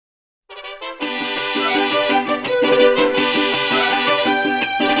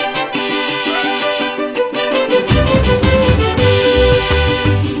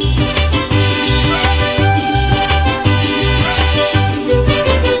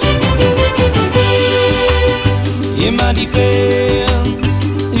in my defense,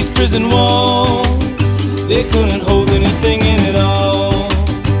 these prison walls, they couldn't hold anything in at all.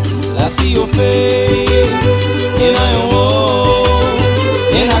 I see your face in iron walls,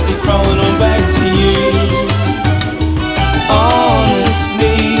 and I keep crawling on back to you.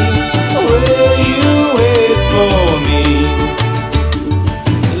 Honestly, will you wait for me?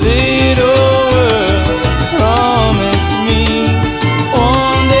 Little world, promise me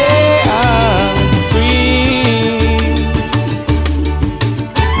one day I'm free.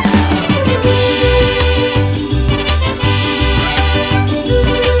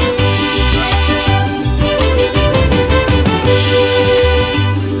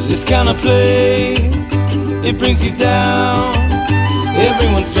 This kind of place, it brings you down.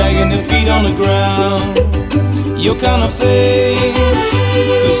 Everyone's dragging their feet on the ground. Your kind of face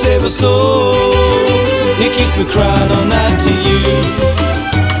could save a soul. It keeps me crying all night to you.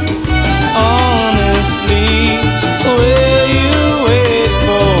 Honestly, will you wait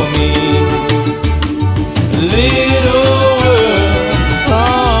for me? Little world,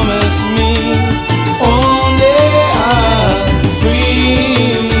 promise me one day I'm free.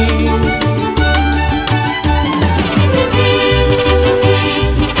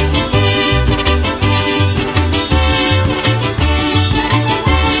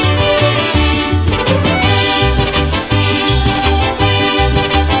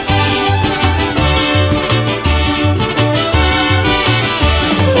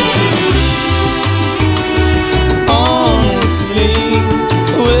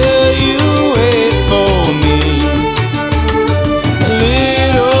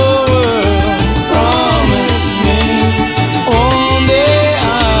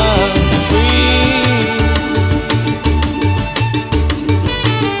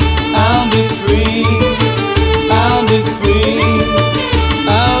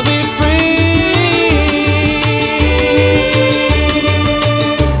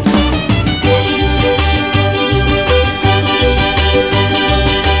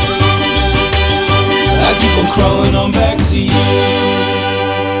 Crawling on back to you.